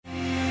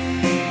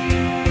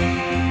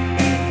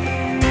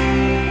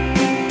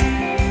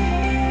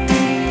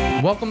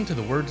Welcome to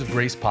the Words of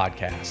Grace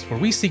podcast, where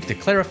we seek to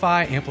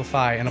clarify,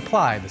 amplify, and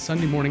apply the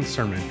Sunday morning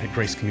sermon at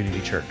Grace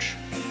Community Church.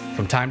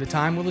 From time to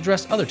time, we'll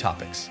address other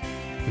topics.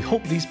 We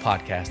hope these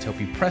podcasts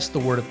help you press the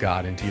Word of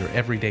God into your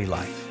everyday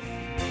life.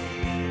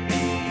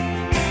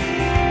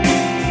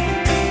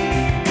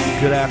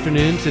 Good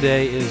afternoon.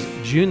 Today is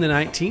June the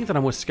 19th, and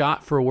I'm with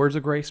Scott for a Words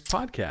of Grace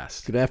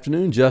podcast. Good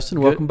afternoon,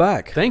 Justin. Welcome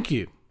back. Thank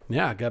you.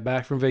 Yeah, I got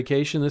back from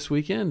vacation this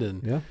weekend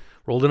and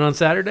rolled in on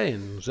Saturday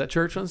and was at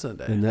church on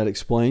Sunday. And that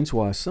explains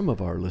why some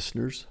of our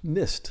listeners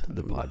missed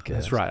the podcast.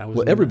 That's right.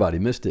 Well, everybody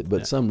missed it,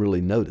 but some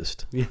really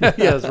noticed. Yeah,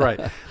 that's right.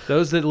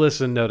 Those that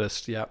listened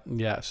noticed.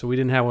 Yeah. So we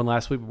didn't have one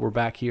last week, but we're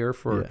back here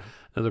for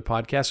another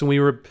podcast. And we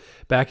were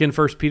back in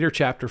 1 Peter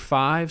chapter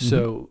 5.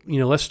 So,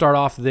 let's start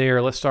off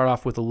there. Let's start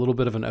off with a little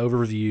bit of an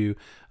overview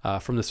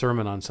from the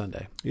sermon on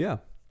Sunday. Yeah.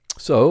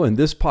 So in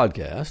this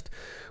podcast,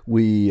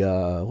 we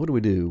what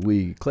do?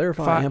 We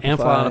clarify,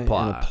 amplify, and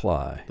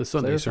apply. The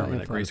Sunday sermon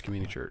at Grace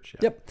Community Church.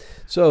 Yeah. Yep.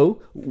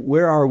 So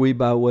where are we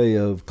by way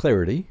of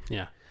clarity?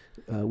 Yeah.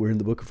 We're in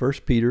the book of 1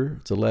 Peter.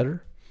 It's a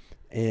letter.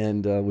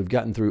 And we've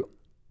gotten through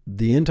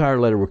the entire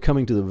letter. We're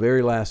coming to the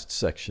very last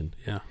section.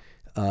 Yeah.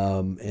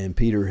 And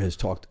Peter has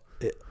talked,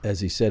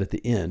 as he said at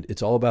the end,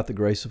 it's all about the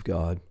grace of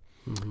God.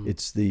 Mm-hmm.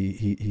 It's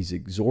he's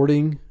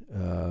exhorting,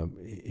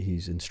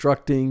 he's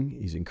instructing,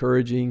 he's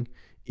encouraging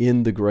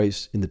in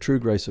the true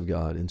grace of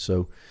God. And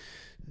so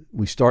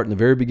we start in the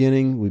very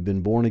beginning. We've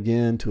been born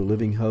again to a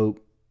living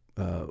hope.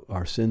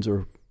 Our sins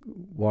are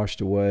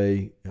washed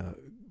away.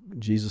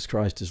 Jesus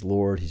Christ is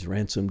Lord. He's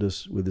ransomed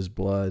us with his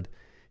blood.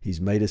 He's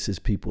made us his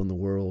people in the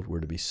world. We're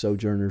to be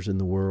sojourners in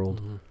the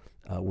world.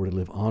 Mm-hmm. We're to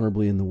live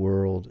honorably in the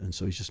world. And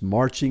so he's just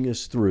marching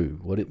us through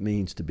what it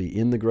means to be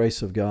in the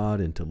grace of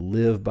God and to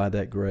live by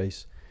that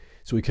grace.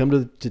 So we come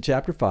to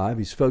chapter 5.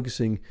 He's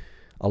focusing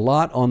a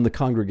lot on the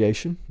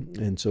congregation.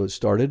 And so it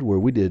started where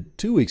we did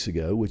 2 weeks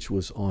ago, which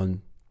was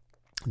on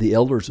the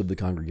elders of the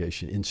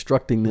congregation,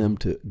 instructing them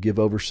to give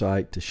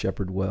oversight, to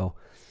shepherd well.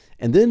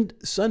 And then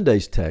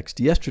yesterday's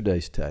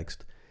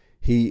text,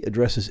 he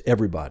addresses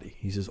everybody.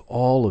 He says,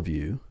 all of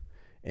you,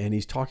 and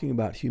he's talking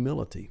about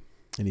humility.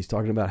 And he's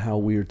talking about how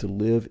we are to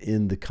live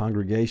in the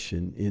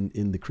congregation,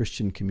 in the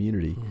Christian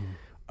community,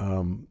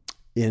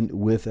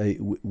 with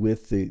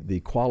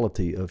the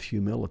quality of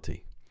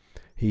humility.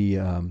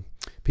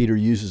 Peter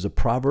uses a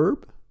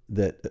proverb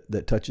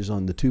that touches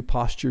on the two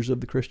postures of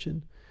the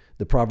Christian.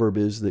 The proverb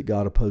is that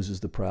God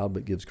opposes the proud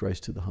but gives grace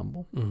to the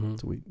humble. Mm-hmm.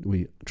 So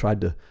we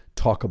tried to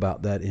talk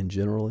about that in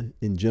general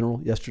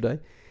yesterday,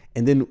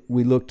 and then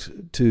we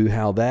looked to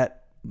how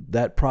that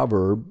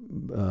proverb,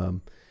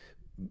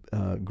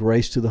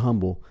 grace to the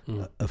humble,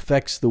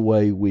 affects the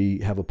way we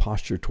have a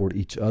posture toward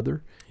each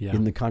other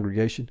in the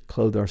congregation,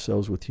 clothe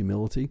ourselves with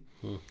humility,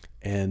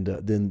 and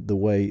then the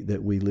way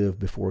that we live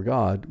before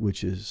God,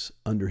 which is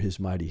under his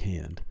mighty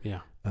hand,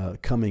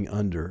 coming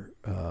under,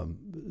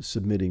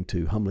 submitting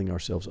to, humbling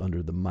ourselves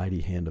under the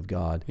mighty hand of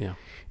God. Yeah.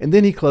 And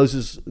then he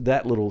closes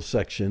that little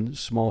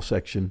small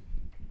section,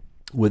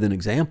 with an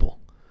example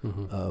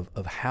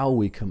of how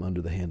we come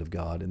under the hand of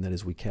God, and that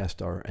is we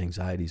cast our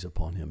anxieties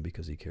upon him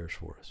because he cares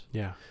for us.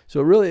 Yeah.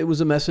 So really it was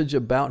a message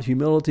about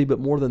humility, but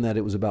more than that,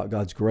 it was about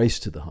God's grace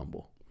to the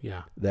humble.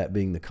 Yeah. That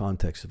being the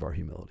context of our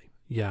humility.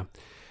 Yeah.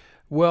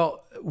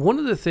 Well, one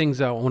of the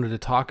things I wanted to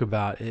talk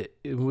about, it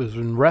was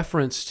in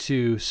reference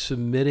to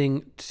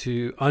submitting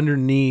to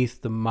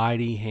underneath the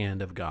mighty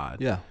hand of God.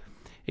 Yeah.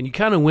 And you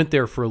kind of went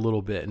there for a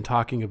little bit and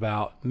talking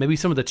about maybe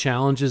some of the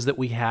challenges that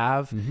we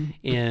have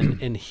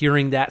in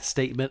hearing that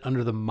statement,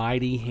 under the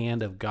mighty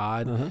hand of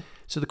God. Uh-huh.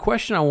 So the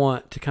question I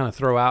want to kind of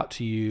throw out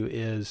to you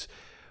is,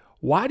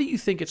 why do you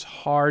think it's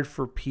hard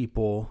for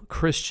people,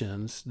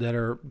 Christians, that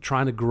are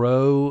trying to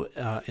grow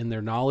in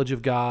their knowledge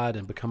of God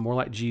and become more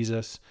like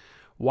Jesus?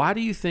 Why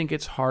do you think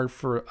it's hard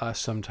for us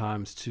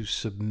sometimes to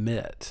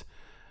submit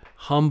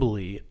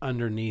humbly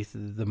underneath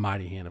the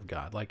mighty hand of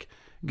God? Like,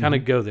 kind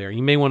of go there.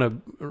 You may want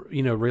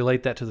to,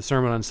 relate that to the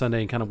sermon on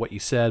Sunday and kind of what you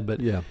said.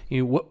 But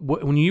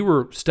what when you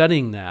were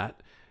studying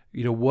that,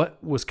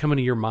 what was coming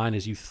to your mind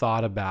as you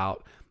thought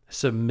about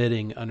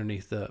submitting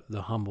underneath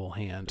the humble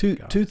hand of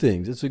God? Two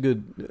things. It's a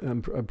good.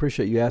 I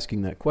appreciate you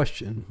asking that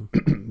question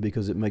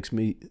because it makes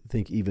me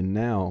think even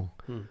now.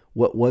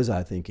 What was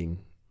I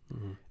thinking?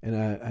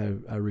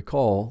 And I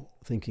recall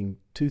thinking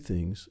two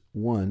things.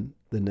 One,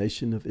 the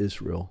nation of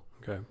Israel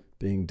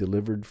being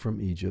delivered from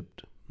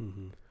Egypt,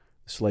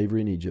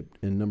 slavery in Egypt.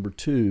 And number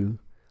two,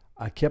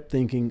 I kept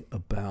thinking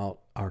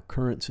about our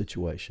current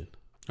situation.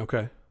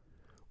 Okay.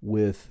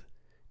 With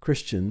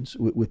Christians,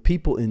 with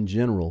people in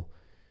general,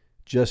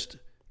 just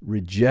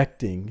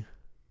rejecting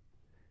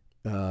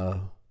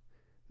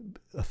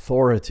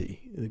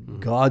authority,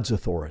 God's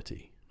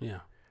authority.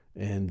 Yeah.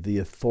 And the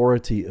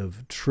authority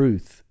of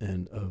truth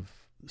and of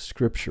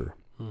Scripture.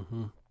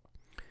 Mm-hmm.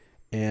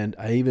 And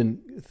I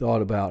even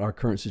thought about our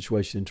current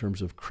situation in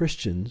terms of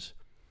Christians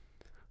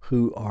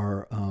who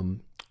are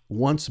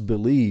once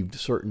believed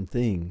certain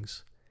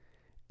things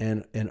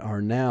and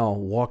are now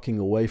walking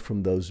away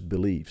from those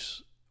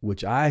beliefs,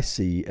 which I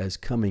see as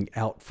coming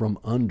out from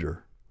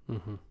under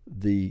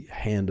the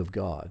hand of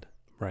God.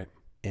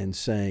 and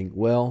saying,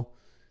 well,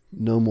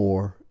 no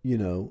more,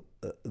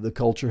 the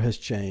culture has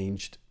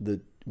changed,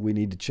 that we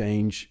need to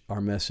change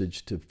our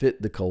message to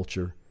fit the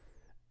culture.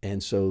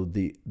 And so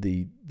the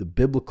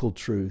biblical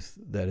truth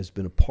that has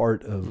been a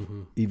part of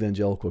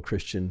evangelical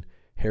Christian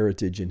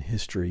heritage and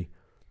history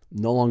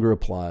no longer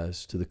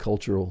applies to the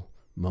cultural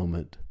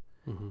moment.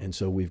 And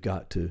so we've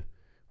got to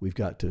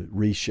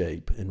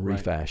reshape and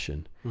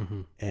refashion.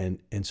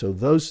 And so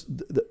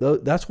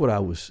that's what I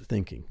was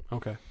thinking.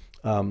 Okay.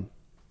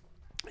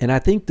 And I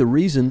think the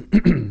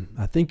reason,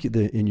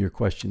 in your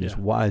question is,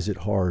 why is it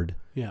hard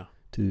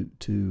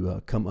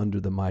to come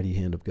under the mighty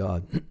hand of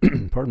God?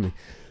 Pardon me.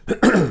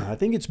 I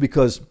think it's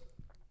because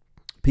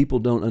people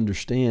don't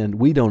understand.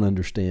 We don't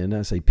understand.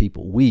 I say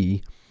people,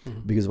 we,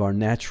 because of our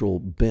natural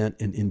bent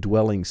and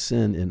indwelling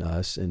sin in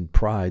us and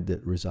pride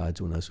that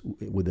resides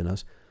within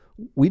us.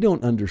 We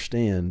don't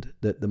understand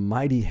that the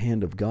mighty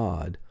hand of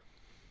God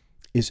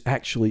is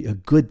actually a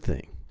good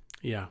thing.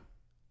 Yeah.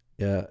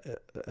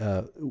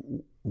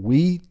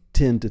 We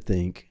tend to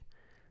think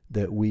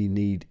that we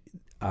need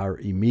our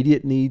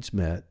immediate needs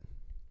met.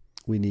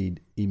 We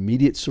need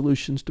immediate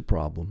solutions to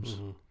problems.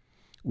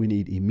 We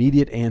need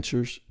immediate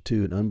answers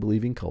to an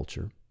unbelieving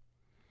culture.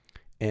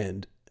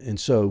 And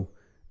so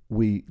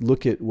we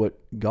look at what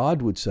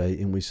God would say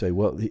and we say,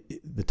 well,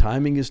 the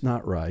timing is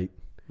not right.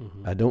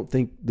 I don't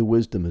think the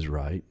wisdom is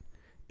right.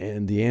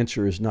 And the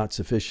answer is not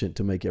sufficient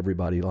to make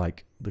everybody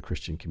like the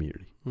Christian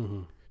community.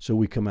 So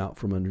we come out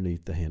from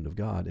underneath the hand of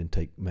God and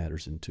take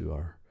matters into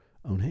our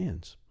own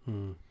hands.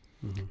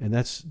 And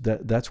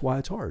that's why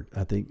it's hard.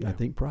 I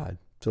think pride.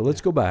 So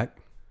let's go back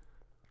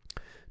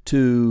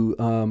to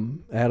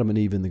Adam and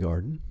Eve in the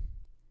garden.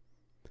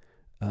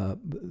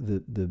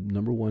 The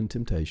number one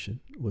temptation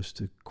was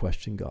to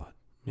question God.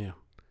 Yeah.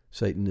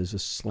 Satan is a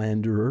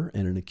slanderer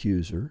and an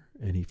accuser,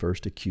 and he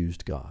first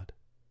accused God,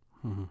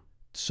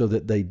 so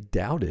that they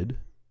doubted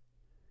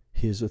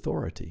his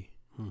authority.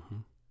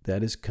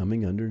 That is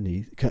coming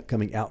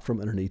out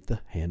from underneath the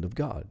hand of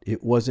God.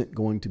 It wasn't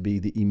going to be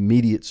the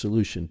immediate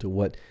solution to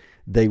what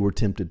they were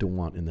tempted to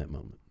want in that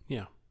moment.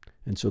 Yeah.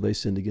 And so they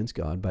sinned against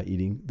God by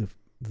eating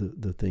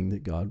the thing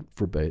that God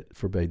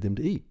forbade them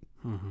to eat.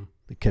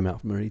 That came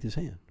out from underneath his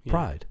hand. Yeah.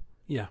 Pride.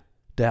 Yeah.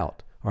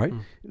 Doubt. All right.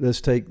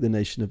 Let's take the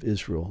nation of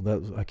Israel.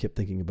 I kept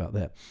thinking about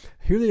that.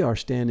 Here they are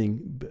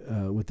standing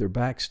with their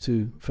backs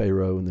to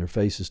Pharaoh and their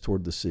faces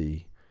toward the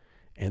sea,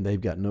 and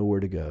they've got nowhere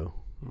to go.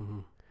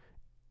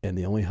 And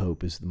the only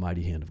hope is the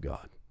mighty hand of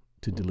God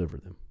to deliver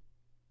them.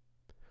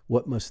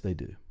 What must they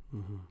do?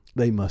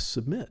 They must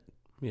submit.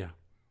 Yeah.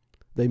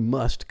 They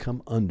must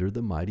come under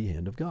the mighty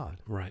hand of God.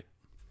 Right.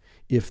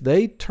 If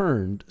they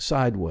turned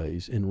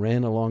sideways and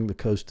ran along the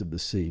coast of the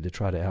sea to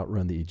try to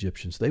outrun the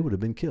Egyptians, they would have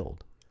been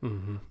killed.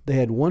 They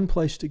had one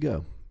place to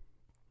go,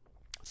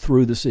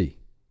 through the sea,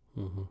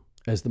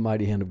 as the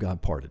mighty hand of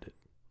God parted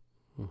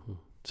it.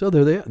 So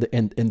there they are,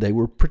 and they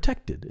were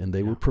protected, and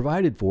they were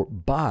provided for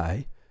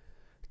by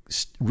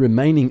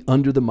remaining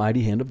under the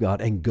mighty hand of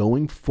God and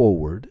going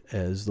forward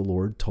as the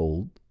Lord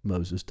told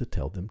Moses to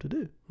tell them to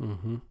do.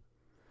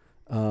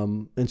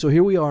 And so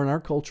here we are in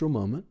our cultural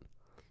moment,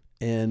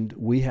 and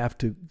we have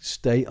to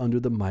stay under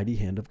the mighty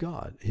hand of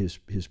God, his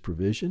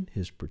provision,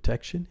 his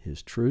protection,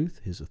 his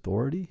truth, his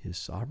authority, his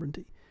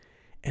sovereignty,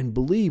 and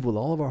believe with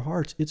all of our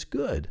hearts it's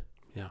good.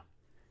 Yeah.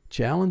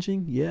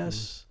 Challenging,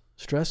 yes.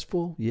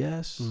 Stressful,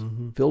 yes.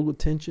 Filled with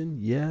tension,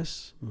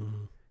 yes.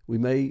 We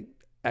may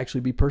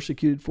actually be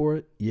persecuted for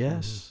it,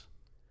 yes.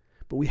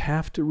 But we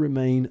have to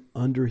remain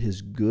under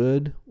his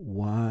good,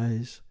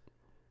 wise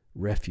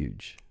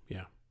refuge.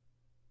 Yeah.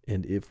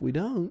 And if we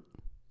don't,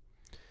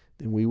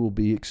 then we will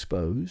be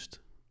exposed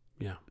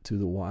Yeah. to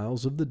the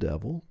wiles of the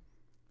devil,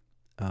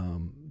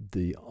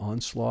 the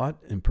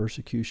onslaught and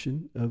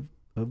persecution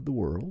of the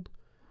world,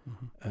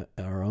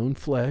 our own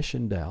flesh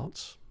and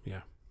doubts.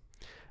 Yeah.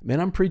 Man,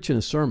 I'm preaching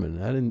a sermon.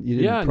 You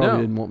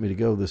didn't want me to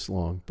go this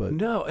long, but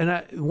no.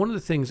 And one of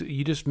the things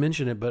you just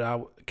mentioned it, but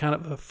I kind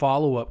of a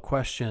follow-up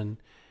question,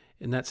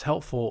 and that's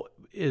helpful,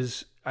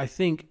 is I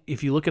think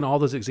if you look at all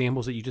those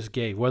examples that you just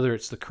gave, whether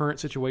it's the current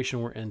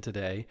situation we're in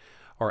today,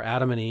 or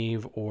Adam and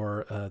Eve,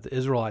 or the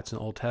Israelites in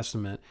the Old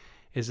Testament,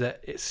 is that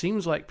it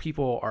seems like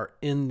people are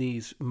in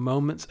these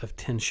moments of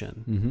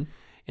tension.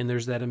 And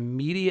there's that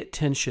immediate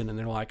tension, and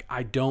they're like,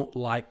 I don't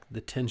like the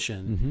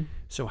tension,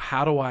 so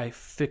how do I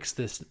fix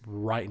this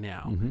right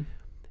now?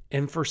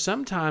 And for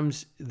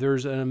sometimes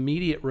there's an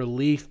immediate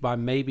relief by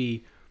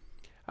maybe,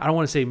 I don't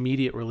want to say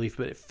immediate relief,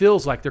 but it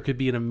feels like there could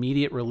be an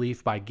immediate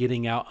relief by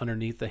getting out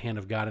underneath the hand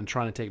of God and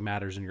trying to take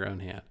matters in your own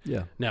hand.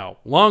 Yeah. Now,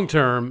 long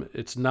term,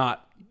 it's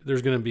not,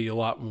 there's going to be a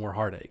lot more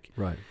heartache.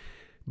 Right.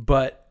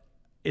 But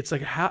it's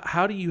like,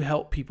 how do you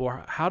help people?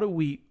 How do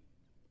we,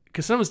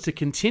 because sometimes to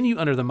continue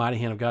under the mighty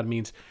hand of God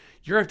means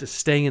you're going to have to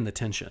stay in the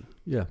tension.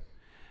 Yeah.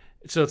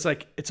 So it's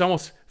like, it's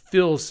almost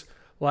feels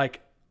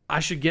like I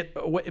should get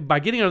away, by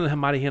getting under the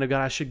mighty hand of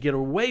God, I should get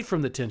away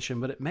from the tension,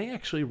 but it may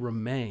actually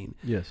remain.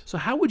 Yes. So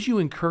how would you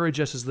encourage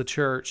us as the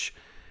church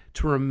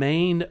to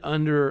remain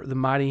under the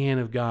mighty hand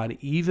of God,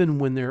 even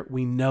when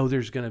we know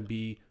there's going to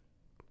be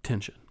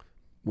tension?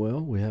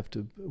 Well, we have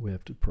to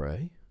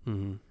pray.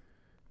 Mm-hmm.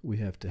 We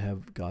have to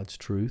have God's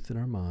truth in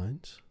our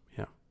minds.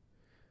 Yeah.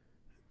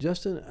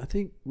 Justin, I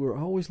think we're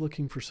always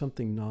looking for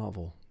something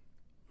novel,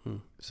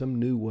 some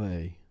new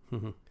way,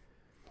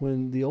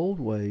 when the old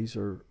ways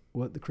are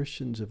what the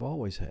Christians have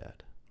always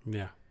had.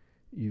 Yeah.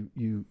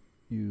 You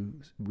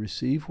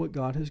receive what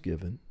God has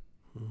given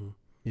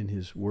in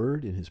His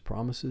Word, in His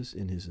promises,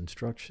 in His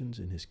instructions,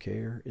 in His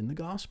care, in the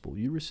gospel.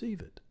 You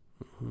receive it.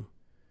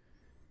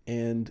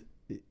 And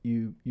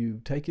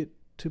you take it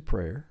to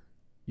prayer.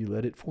 You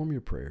let it form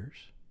your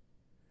prayers.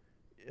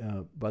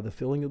 By the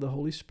filling of the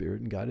Holy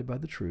Spirit and guided by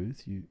the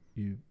truth,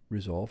 you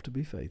resolve to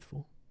be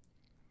faithful,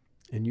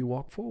 and you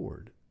walk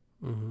forward,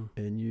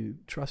 and you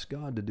trust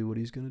God to do what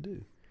He's going to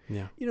do.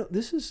 Yeah.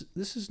 This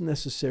is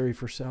necessary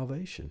for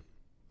salvation.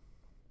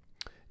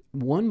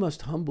 One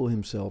must humble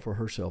himself or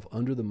herself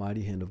under the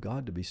mighty hand of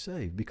God to be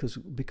saved,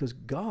 because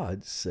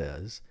God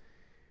says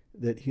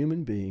that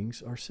human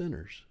beings are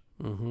sinners.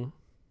 You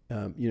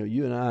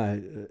and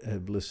I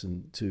have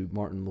listened to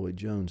Martin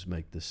Lloyd-Jones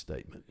make this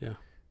statement. Yeah.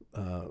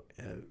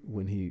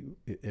 When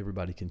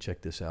everybody can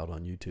check this out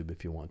on YouTube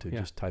if you want to.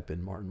 Yeah. Just type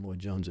in Martin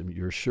Lloyd-Jones, and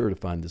you're sure to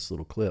find this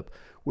little clip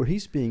where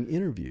he's being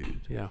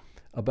interviewed. Yeah.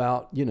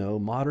 About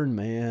modern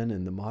man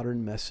and the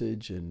modern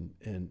message, and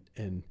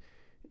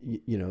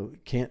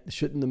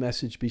shouldn't the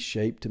message be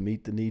shaped to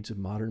meet the needs of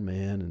modern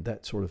man and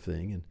that sort of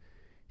thing. And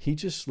he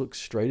just looks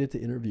straight at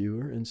the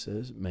interviewer and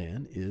says,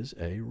 "Man is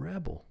a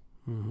rebel."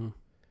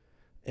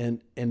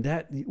 And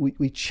that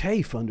we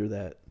chafe under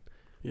that.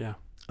 Yeah.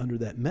 Under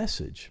that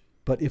message.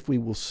 But if we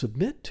will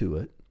submit to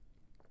it,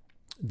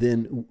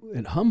 then,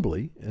 and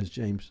humbly, as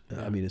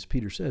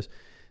Peter says,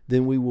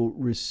 then we will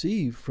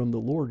receive from the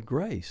Lord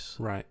grace.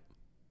 Right.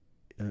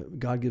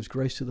 God gives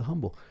grace to the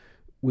humble.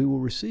 We will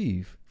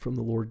receive from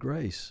the Lord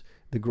grace.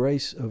 The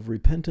grace of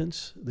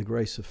repentance, the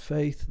grace of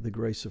faith, the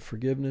grace of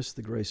forgiveness,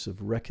 the grace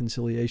of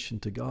reconciliation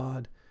to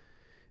God.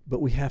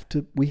 But we have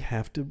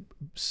to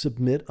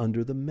submit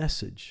under the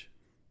message.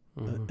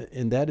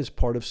 And that is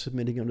part of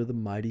submitting under the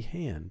mighty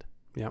hand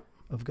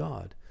of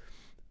God.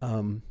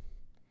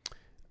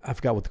 I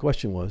forgot what the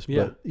question was,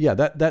 but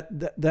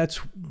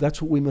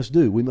that's what we must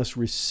do. We must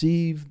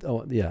receive.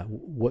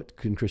 What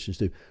can Christians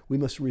do? We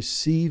must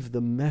receive the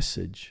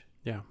message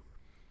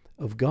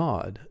of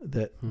God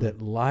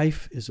that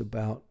life is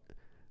about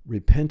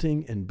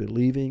repenting and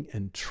believing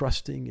and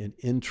trusting and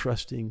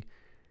entrusting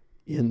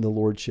in the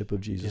Lordship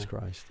of Jesus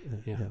Christ.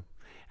 And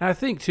I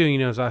think too,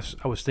 as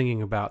I was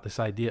thinking about this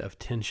idea of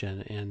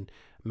tension, and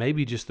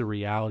maybe just the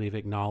reality of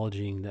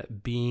acknowledging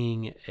that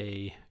being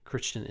a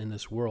Christian in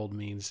this world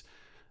means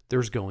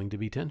there's going to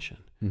be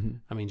tension.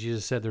 I mean,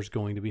 Jesus said there's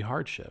going to be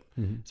hardship.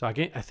 So I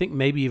think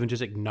maybe even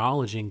just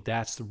acknowledging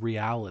that's the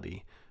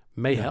reality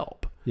may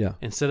help. Yeah.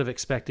 Instead of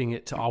expecting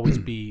it to always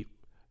be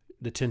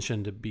the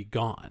tension to be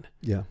gone.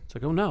 Yeah. It's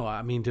like, oh no,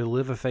 I mean, to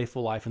live a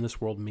faithful life in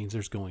this world means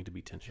there's going to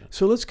be tension.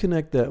 So let's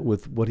connect that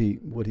with what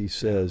he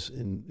says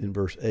in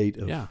verse 8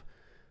 of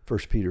 1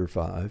 Peter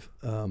 5.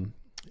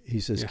 He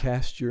says,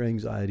 cast your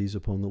anxieties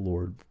upon the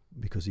Lord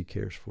because He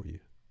cares for you.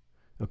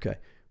 Okay.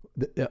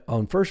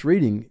 On first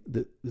reading,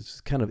 this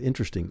is kind of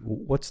interesting.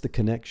 What's the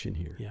connection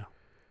here? Yeah.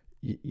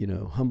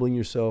 Humbling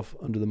yourself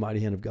under the mighty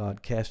hand of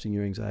God, casting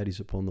your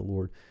anxieties upon the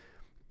Lord.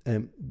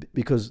 And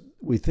because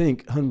we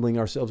think humbling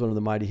ourselves under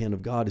the mighty hand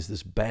of God is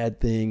this bad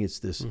thing. It's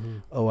this,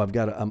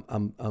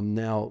 I'm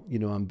now,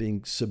 I'm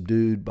being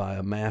subdued by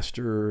a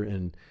master,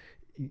 and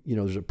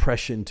there's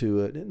oppression to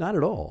it. Not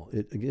at all.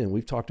 Again,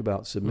 we've talked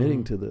about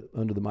submitting to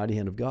under the mighty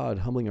hand of God.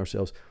 Humbling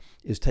ourselves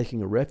is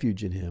taking a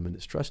refuge in Him, and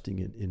it's trusting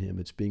in Him.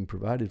 It's being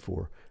provided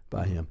for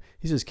by Him.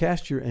 He says,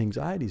 cast your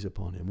anxieties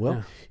upon Him.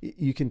 Well,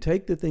 you can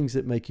take the things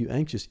that make you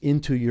anxious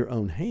into your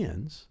own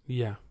hands.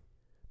 Yeah.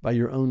 By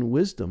your own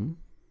wisdom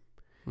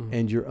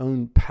and your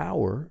own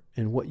power,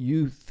 and what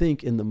you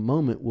think in the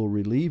moment will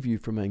relieve you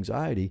from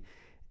anxiety.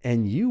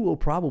 And you will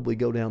probably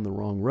go down the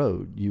wrong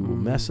road. You will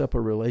mess up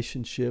a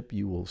relationship.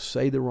 You will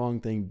say the wrong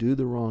thing, do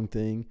the wrong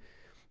thing.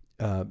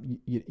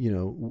 We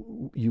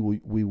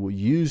will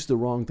use the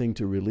wrong thing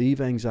to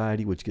relieve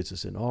anxiety, which gets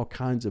us in all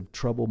kinds of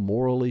trouble,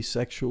 morally,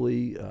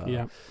 sexually,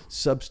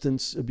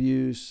 substance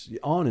abuse,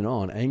 on and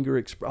on,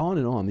 anger, on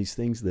and on. These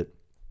things that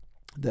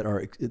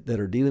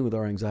are dealing with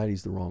our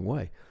anxieties the wrong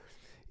way.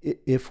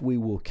 If we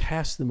will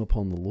cast them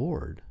upon the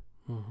Lord.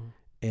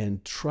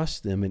 And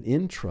trust them and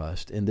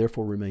entrust, and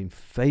therefore remain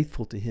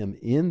faithful to Him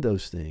in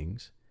those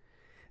things,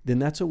 then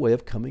that's a way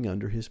of coming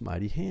under His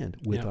mighty hand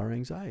with our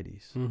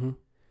anxieties.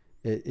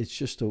 It's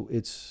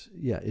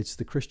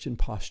the Christian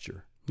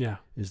posture. Yeah,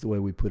 is the way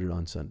we put it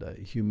on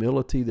Sunday.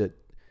 Humility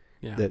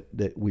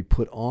that we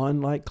put on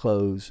like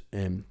clothes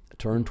and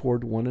turn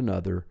toward one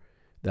another.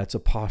 That's a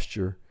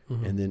posture,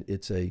 and then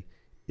it's a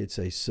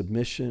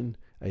submission,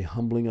 a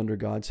humbling under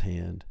God's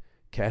hand,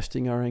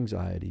 casting our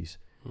anxieties.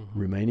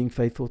 Remaining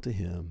faithful to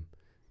Him,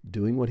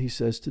 doing what He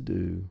says to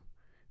do,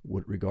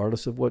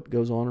 regardless of what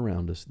goes on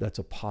around us, that's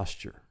a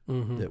posture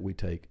that we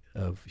take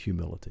of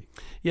humility.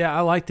 Yeah,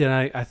 I like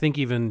that. I think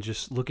even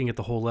just looking at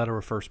the whole letter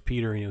of 1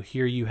 Peter,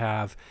 here you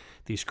have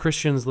these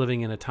Christians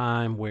living in a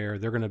time where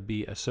they're going to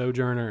be a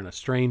sojourner and a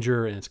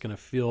stranger, and it's going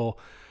to feel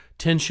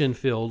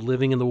tension-filled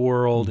living in the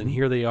world, and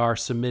here they are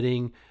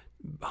submitting,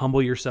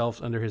 humble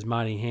yourselves under his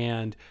mighty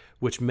hand,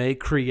 which may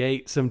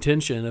create some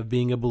tension of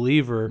being a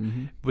believer,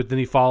 but then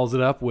he follows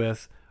it up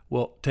with,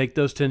 well, take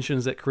those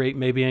tensions that create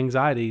maybe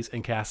anxieties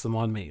and cast them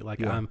on me.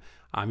 Like,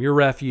 I'm your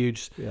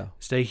refuge. Yeah.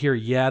 Stay here.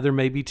 Yeah, there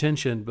may be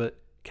tension, but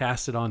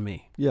cast it on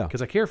me. Yeah.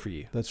 Because I care for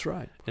you. That's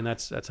right. And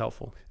that's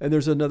helpful. And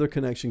there's another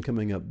connection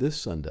coming up this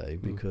Sunday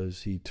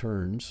because he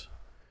turns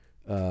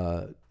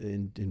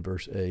in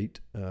verse 8,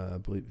 I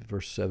believe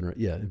verse 7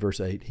 in verse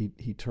 8,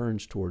 he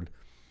turns toward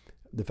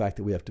the fact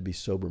that we have to be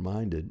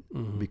sober-minded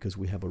because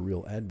we have a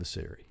real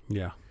adversary.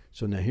 Yeah.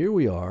 So now here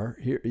we are.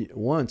 Here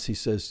once he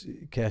says,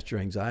 "Cast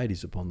your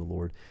anxieties upon the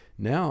Lord."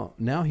 Now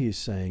he is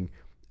saying,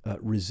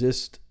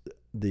 resist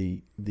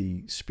the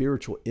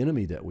spiritual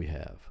enemy that we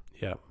have.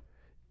 Yeah.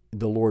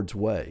 The Lord's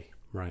way.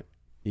 Right.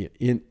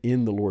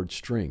 In the Lord's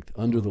strength,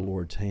 under the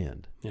Lord's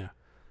hand. Yeah.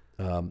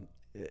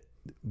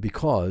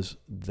 Because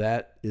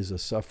that is a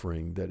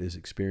suffering that is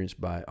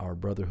experienced by our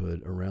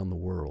brotherhood around the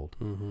world.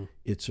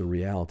 It's a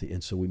reality,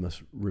 and so we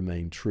must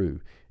remain true.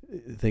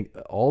 Think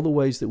all the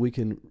ways that we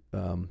can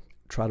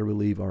try to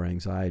relieve our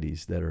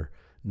anxieties that are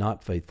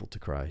not faithful to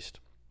Christ.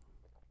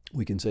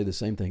 We can say the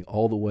same thing,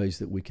 all the ways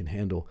that we can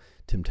handle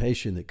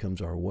temptation that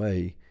comes our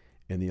way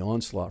and the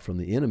onslaught from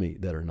the enemy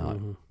that are not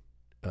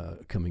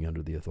coming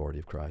under the authority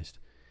of Christ.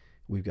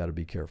 We've got to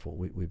be careful.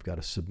 We've got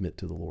to submit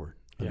to the Lord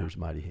under his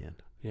mighty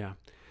hand. Yeah.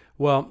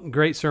 Well,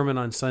 great sermon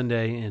on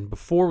Sunday. And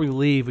before we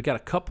leave, we got a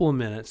couple of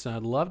minutes, and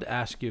I'd love to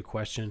ask you a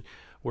question.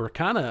 We're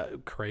kind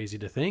of crazy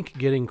to think,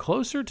 getting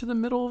closer to the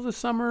middle of the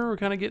summer. We're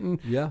kind of getting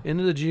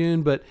into the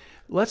June, but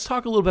let's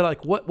talk a little bit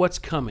like what's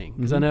coming,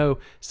 because I know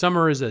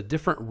summer is a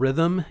different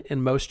rhythm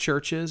in most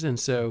churches, and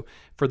so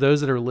for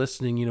those that are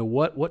listening,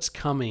 what's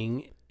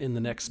coming in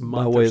the next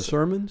month? By way of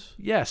sermons?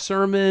 Yeah,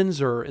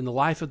 sermons or in the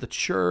life of the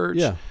church.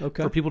 Yeah,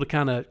 okay. For people to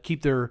kind of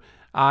keep their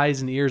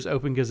eyes and ears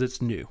open because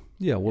it's new.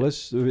 Yeah, well,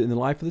 it's in the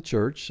life of the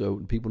church, so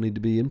people need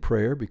to be in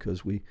prayer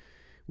because we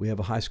have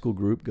a high school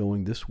group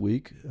going this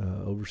week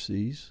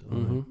overseas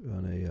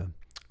on a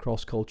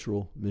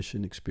cross-cultural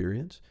mission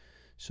experience.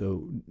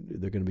 So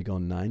they're going to be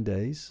gone 9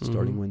 days,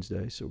 starting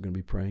Wednesday, so we're going to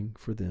be praying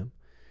for them.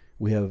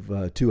 We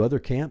have 2 other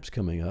camps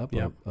coming up,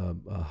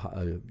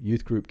 a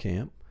youth group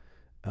camp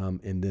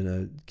and then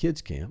a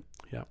kids camp,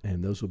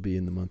 and those will be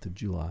in the month of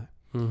July.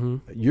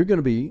 You're going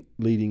to be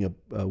leading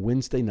a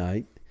Wednesday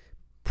night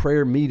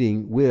prayer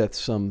meeting with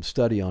some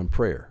study on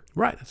prayer.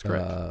 Right, that's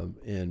correct.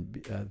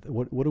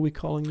 What are we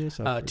calling this?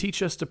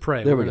 Teach us to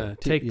pray. We're going to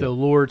take the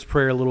Lord's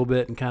Prayer a little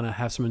bit and kind of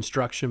have some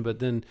instruction, but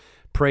then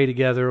pray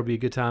together. It'll be a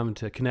good time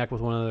to connect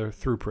with one another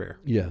through prayer.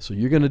 Yeah, so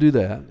you're going to do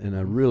that, and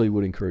I really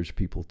would encourage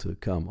people to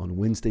come on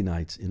Wednesday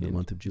nights in the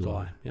month of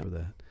July for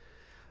that.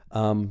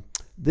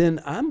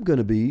 Then I'm going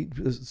to be,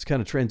 it's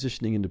kind of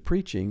transitioning into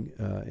preaching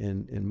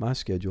in my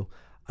schedule,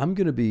 I'm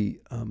going to be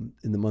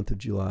in the month of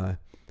July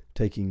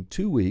taking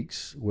 2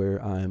 weeks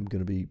where I'm going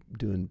to be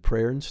doing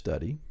prayer and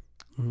study.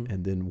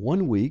 And then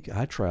 1 week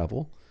I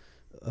travel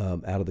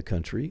out of the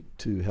country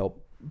to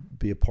help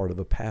be a part of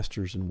a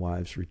pastors and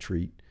wives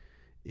retreat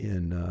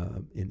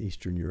in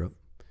Eastern Europe.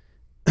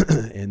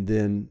 And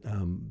then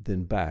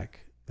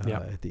back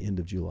at the end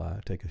of July, I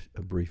take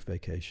a brief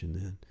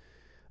vacation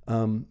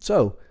then.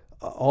 So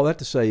all that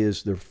to say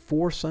is there are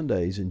 4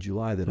 Sundays in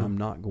July that I'm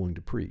not going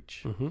to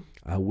preach.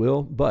 I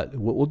will, but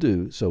what we'll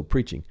do, so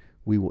preaching,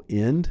 we will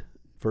end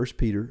 1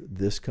 Peter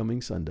this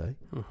coming Sunday.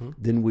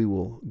 Then we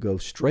will go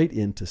straight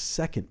into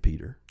 2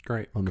 Peter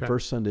on the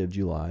first Sunday of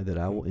July that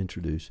I will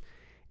introduce.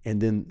 And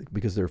then,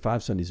 because there are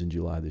 5 Sundays in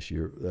July this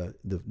year,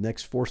 the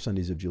next 4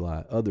 Sundays of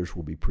July, others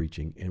will be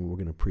preaching, and we're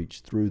going to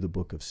preach through the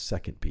book of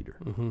 2 Peter.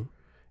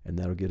 And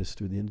that'll get us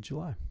through the end of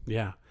July.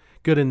 Yeah.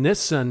 Good. And this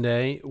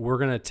Sunday, we're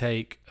going to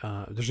take,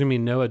 there's going to be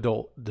no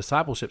adult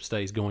discipleship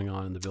studies going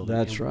on in the building.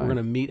 That's right. We're going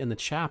to meet in the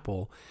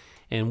chapel,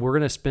 and we're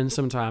going to spend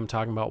some time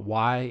talking about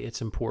why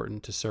it's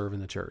important to serve in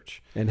the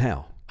church. And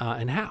how.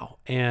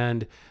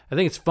 And I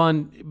think it's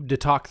fun to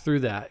talk through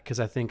that because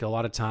I think a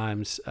lot of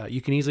times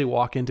you can easily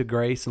walk into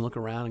Grace and look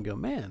around and go,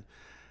 man,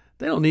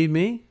 they don't need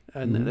me.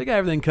 And they got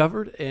everything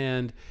covered.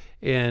 And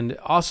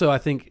also I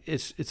think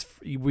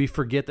we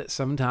forget that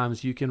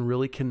sometimes you can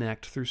really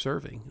connect through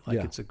serving.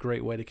 It's a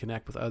great way to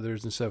connect with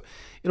others. And so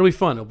it'll be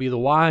fun. It'll be the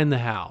why and the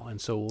how.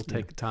 And so we'll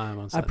take the time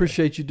on Sunday. I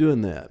appreciate you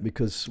doing that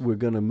because we're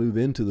going to move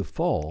into the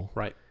fall.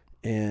 Right.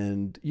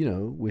 And,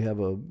 we have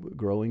a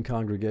growing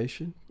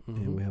congregation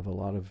and we have a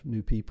lot of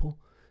new people,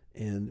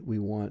 and we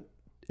want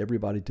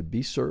everybody to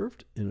be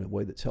served in a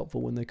way that's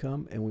helpful when they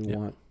come, and we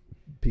want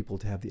people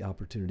to have the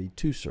opportunity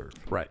to serve.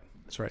 Right.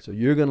 That's right. So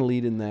you're going to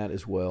lead in that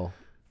as well.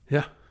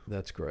 Yeah.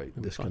 That's great.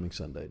 This coming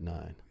Sunday at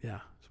 9. Yeah.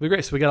 So it'll be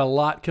great. So we got a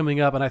lot coming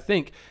up, and I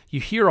think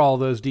you hear all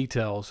those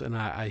details, and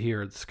I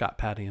hear Scott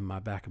patting in my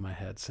back of my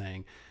head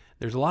saying,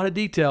 there's a lot of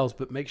details,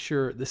 but make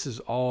sure this is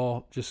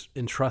all just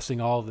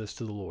entrusting all of this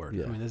to the Lord.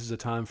 Yeah. I mean, this is a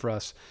time for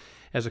us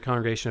as a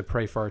congregation to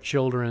pray for our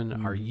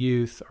children, our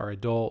youth, our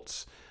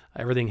adults,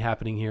 everything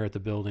happening here at the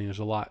building. There's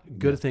a lot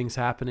good things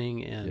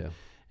happening,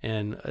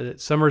 and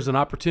summer is an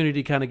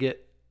opportunity to kind of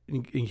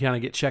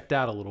get checked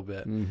out a little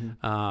bit.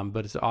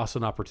 But it's also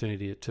an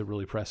opportunity to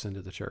really press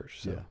into the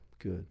church. So.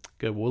 Yeah,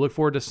 good. We'll look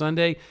forward to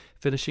Sunday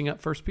finishing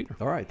up 1 Peter.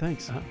 All right,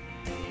 thanks.